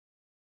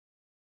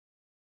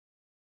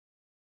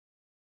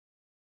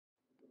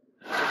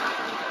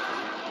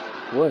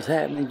What's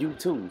happening,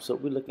 YouTube? So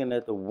we're looking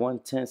at the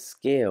 1/10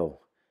 scale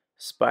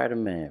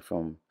Spider-Man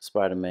from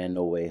Spider-Man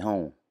No Way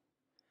Home.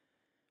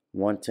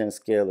 1/10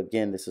 scale,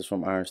 again, this is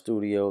from Iron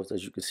Studios.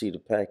 As you can see, the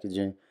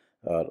packaging,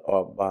 the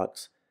art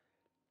box.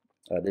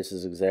 This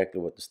is exactly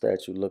what the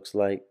statue looks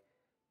like.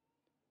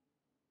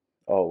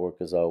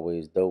 Artwork is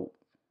always dope.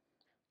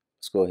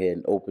 Let's go ahead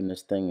and open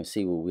this thing and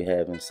see what we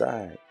have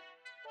inside.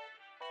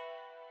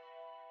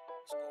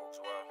 S.C.O.O.G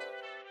world.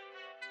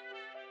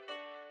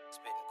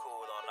 Spitting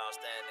cool on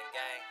outstanding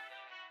gang.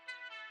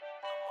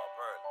 I'm up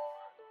early.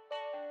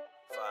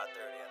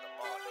 5:30 in the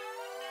morning.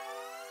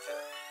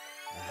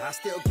 I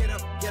still get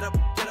up, get up,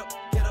 get up,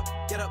 get up,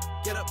 get up,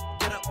 get up,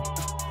 get up.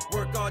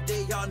 Work all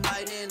day, all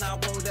night, and I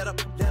won't let up,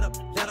 let up,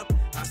 let up.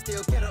 I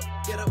still get up,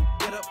 get up,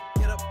 get up,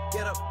 get up,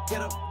 get up,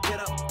 get up, get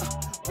up.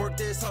 Work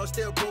this hard,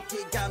 still broke,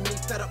 it got me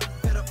fed up,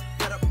 fed up,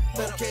 fed up.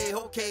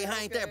 Okay,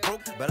 I ain't that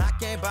broke, but I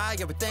can't buy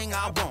everything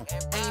I want.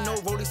 Ain't no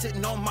rollie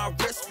sitting on my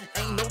wrist,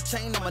 ain't no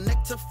chain on my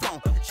neck to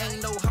flaunt.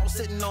 Ain't no house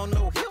sitting on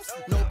no hips,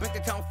 no bank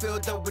account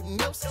filled up with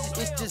nips.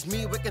 It's just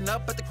me waking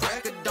up at the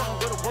crack of dawn,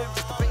 go to work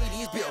just to pay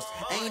these bills.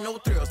 Ain't no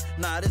thrills,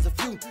 nah, there's a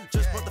few.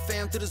 Just brought the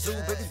fam to the zoo,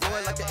 baby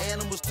boy like the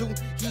animals too.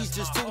 He's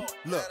just two.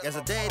 Look, as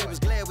a daddy was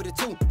glad with it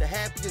too. The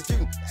happiest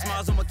you.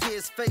 Smiles on my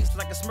kid's face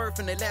like a smurf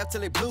and they laugh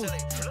till they blue.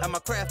 And my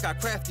craft got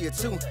craftier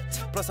too.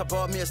 Plus I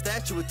bought me a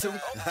statue or two.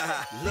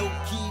 Low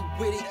key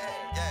with it,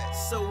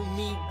 so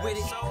me with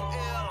it.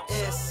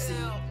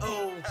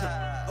 S.C.O.O.G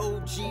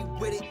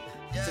with it.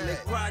 To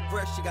make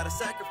progress, you gotta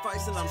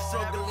sacrifice, and I'm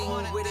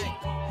struggling with it.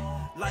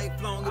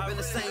 Lifelong, it's been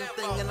the same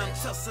thing, and I'm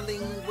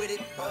tussling with it.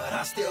 But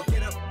I still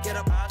get up, get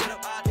up, get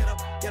up, get up,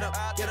 get up,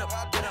 get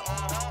up, get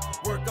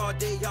up. Work all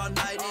day, all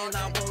night, and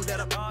I won't let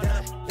up, let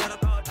up, let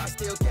up. I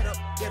still get up,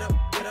 get up,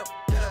 get up,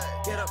 get up,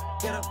 get up,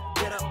 get up,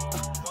 get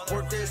up.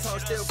 Work this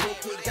hard, still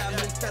broke, it got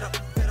me fed up,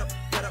 fed up,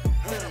 fed up,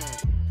 fed up.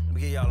 Let me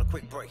give y'all a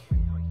quick break.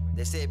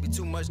 They said it'd be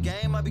too much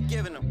game, I be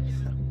giving them.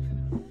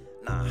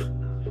 Nah,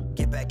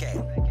 get back at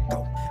it,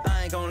 go.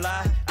 I ain't gonna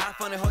lie, I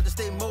find it hard to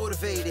stay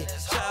motivated.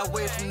 Shy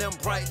away from them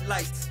bright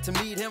lights. To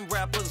me, them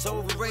rappers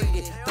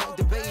overrated. Don't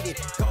debate it,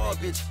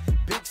 garbage.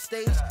 Big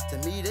stage, to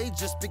me they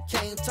just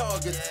became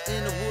targets.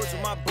 In the woods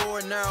with my bow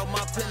and arrow,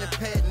 my pen and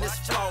pad, and it's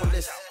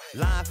flawless.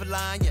 Line for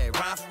line, yeah,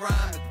 rhyme for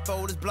rhyme. If the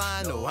fold is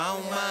blind, no, I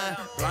don't mind.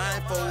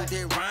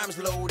 Blindfolded, rhymes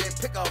loaded,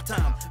 pick off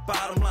time,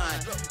 bottom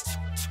line.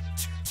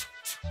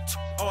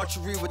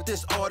 Archery with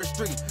this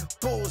artistry,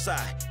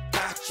 bullseye,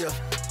 gotcha.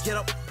 Get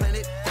up,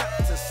 planet, got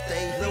to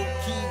stay low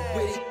key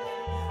with it.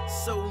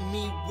 So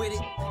me with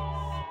it,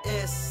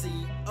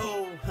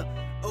 S.C.O.O.G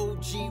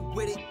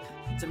with it.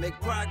 To make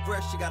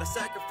progress, you gotta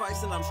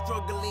sacrifice, and I'm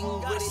struggling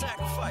with it.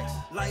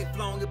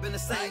 Lifelong, it's been the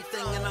same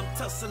thing, and I'm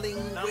tussling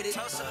with it.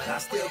 I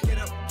still get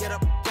up, get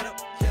up, get up,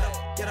 get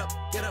up, get up,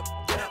 get up,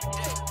 get up.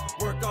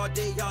 Work all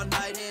day, all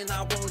night, and I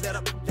won't let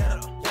up, let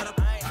up, let up.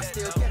 I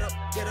still get up,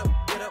 get up,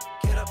 get up,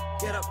 get up,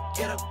 get up,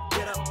 get up,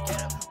 get up,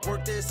 get up.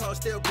 Work this hard,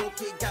 still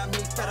broke, it got me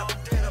fed up,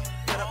 fed up,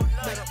 fed up,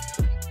 fed up.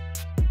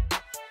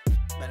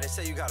 Man, they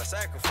say you gotta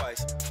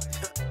sacrifice.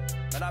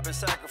 Man, I've been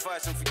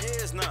sacrificing for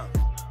years now.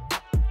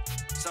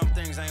 Some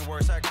things ain't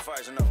worth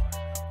sacrificing, though.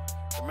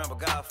 Remember,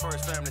 God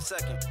first, family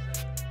second.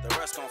 The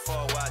rest gon'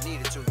 fall where I need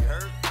it to, you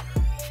heard?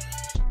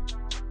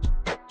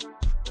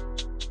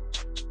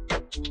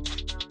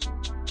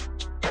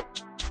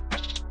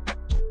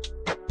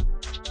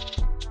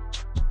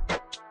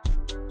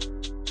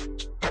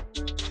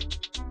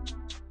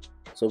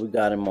 So we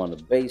got him on the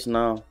base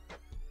now.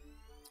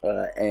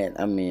 And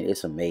I mean,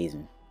 it's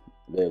amazing.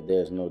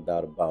 There's no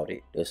doubt about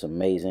it. It's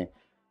amazing.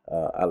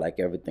 I like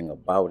everything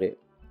about it.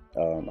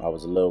 I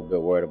was a little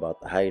bit worried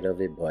about the height of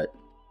it, but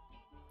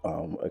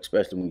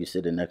especially when you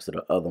sit it next to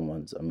the other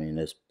ones, I mean,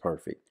 it's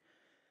perfect.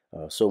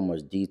 So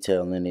much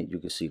detail in it. You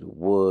can see the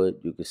wood.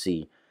 You can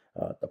see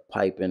the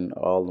piping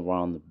all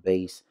around the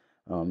base.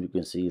 You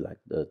can see like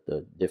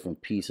the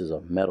different pieces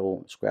of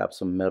metal,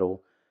 scraps of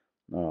metal.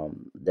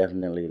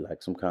 Definitely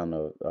like some kind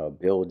of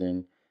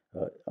building.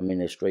 I mean,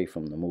 it's straight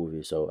from the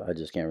movie, so I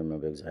just can't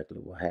remember exactly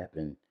what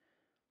happened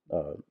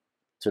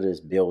to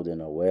this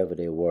building or wherever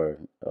they were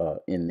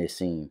in this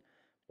scene,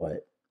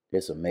 but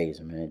it's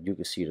amazing, man. You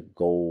can see the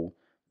gold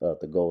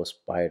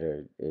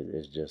spider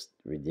is just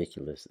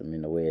ridiculous. I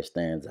mean, the way it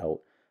stands out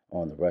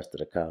on the rest of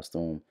the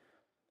costume.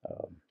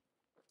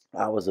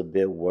 I was a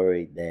bit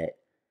worried that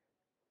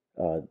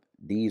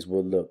these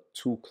would look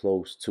too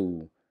close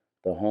to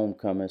the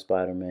Homecoming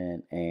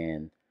Spider-Man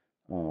and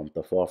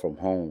the Far From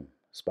Home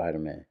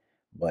Spider-Man,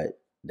 but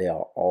they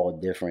are all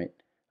different.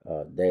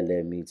 That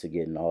led me to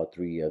getting all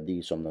three of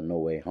these from the No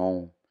Way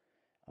Home.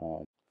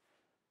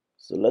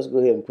 So let's go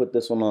ahead and put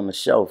this one on the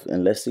shelf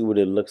and let's see what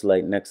it looks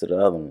like next to the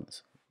other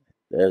ones.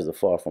 There's the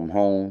Far From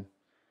Home.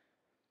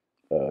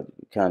 You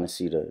kind of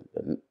see the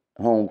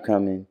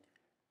Homecoming.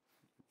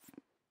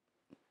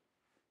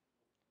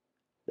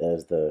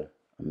 There's the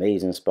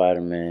Amazing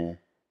Spider-Man.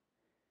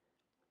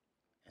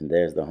 And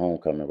there's the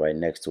Homecoming right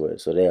next to it.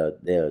 So they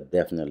are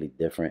definitely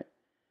different.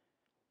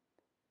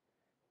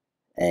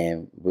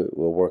 And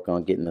we'll work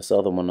on getting this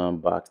other one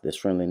unboxed, this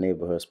Friendly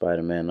Neighborhood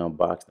Spider-Man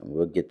unboxed, and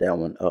we'll get that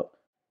one up.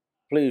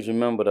 Please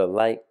remember to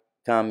like,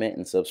 comment,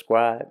 and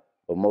subscribe.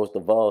 But most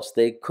of all,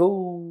 stay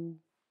cool.